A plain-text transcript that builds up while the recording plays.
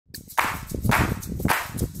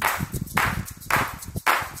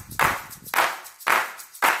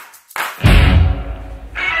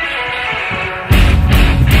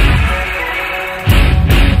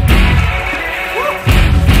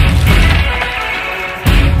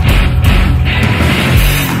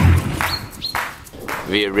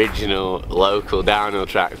the original local downhill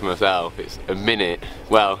track for myself. It's a minute.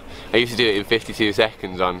 Well, I used to do it in 52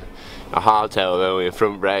 seconds on a hardtail with only a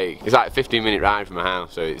front brake. It's like a 15-minute ride from my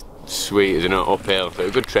house, so it's sweet as an uphill.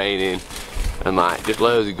 So good training and like just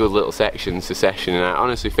loads of good little sections to session. And I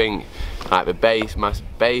honestly think like my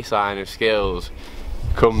baseline of skills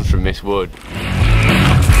comes from this wood.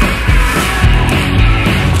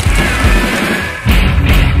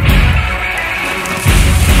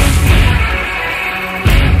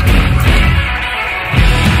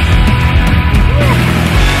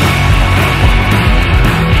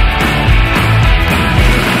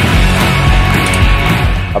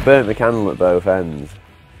 I burnt the candle at both ends,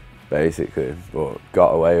 basically, but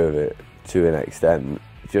got away with it to an extent.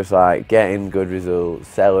 Just like getting good results,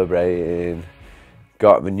 celebrating,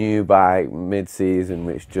 got the new bike mid-season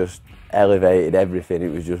which just elevated everything.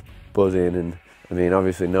 It was just buzzing, and I mean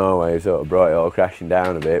obviously Norway sort of brought it all crashing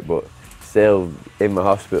down a bit, but still in my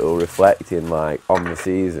hospital reflecting like on the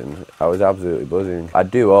season, I was absolutely buzzing. I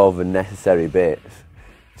do all the necessary bits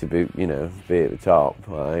to be, you know, be at the top,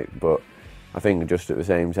 like, but I think just at the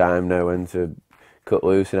same time know when to cut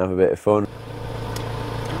loose and have a bit of fun.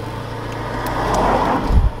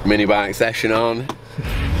 Mini bike session on.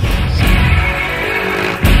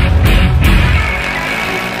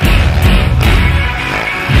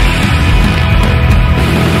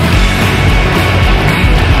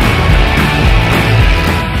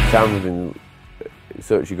 Sam's been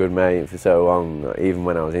such a good mate for so long. Like, even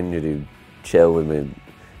when I was injured, he'd chill with me,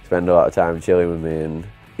 spend a lot of time chilling with me, and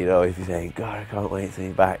you know, if you say, God, I can't wait to be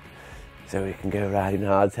back so we can go riding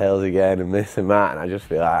hardtails again and this and that, and I just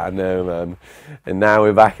feel like, I know, man. And now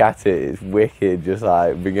we're back at it, it's wicked. Just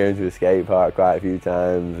like, been going to the skate park quite a few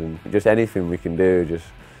times, and just anything we can do, just,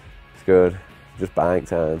 it's good. Just bike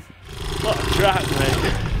time. What a track,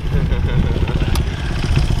 mate.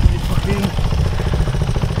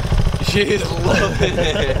 She's loving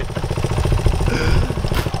it.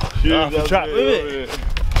 She's off the track with it.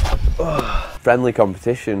 Friendly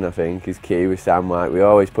competition, I think, is key with Sam. Like, we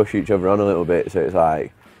always push each other on a little bit, so it's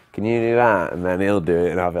like, can you do that? And then he'll do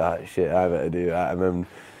it, and I'll be like, shit, I better do that. And then,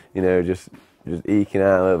 you know, just eking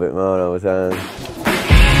out a little bit more all the time.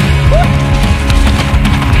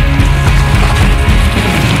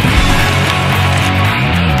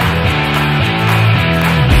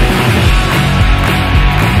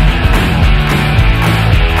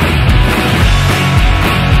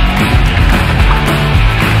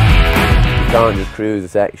 You can't just cruise a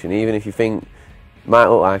section, even if you think it might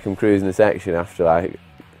look like I'm cruising a section after, like,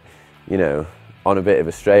 you know, on a bit of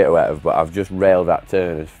a straight or whatever, but I've just railed that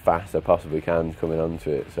turn as fast as I possibly can coming onto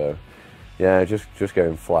it. So yeah, just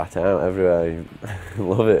going flat out everywhere.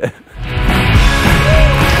 Love it.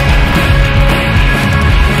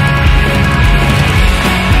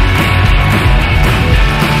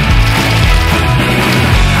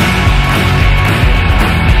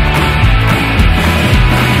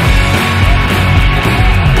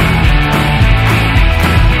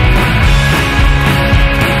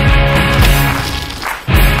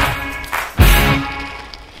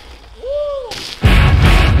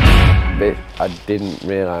 I didn't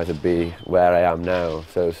realise I'd be where I am now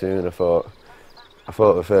so soon. I thought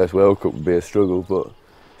the first World Cup would be a struggle, but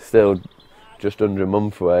still just under a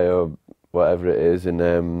month away or whatever it is,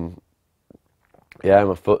 and yeah,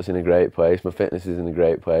 my foot's in a great place, my fitness is in a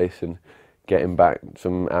great place, and getting back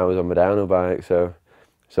some hours on my downhill bike, so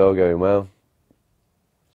it's all going well.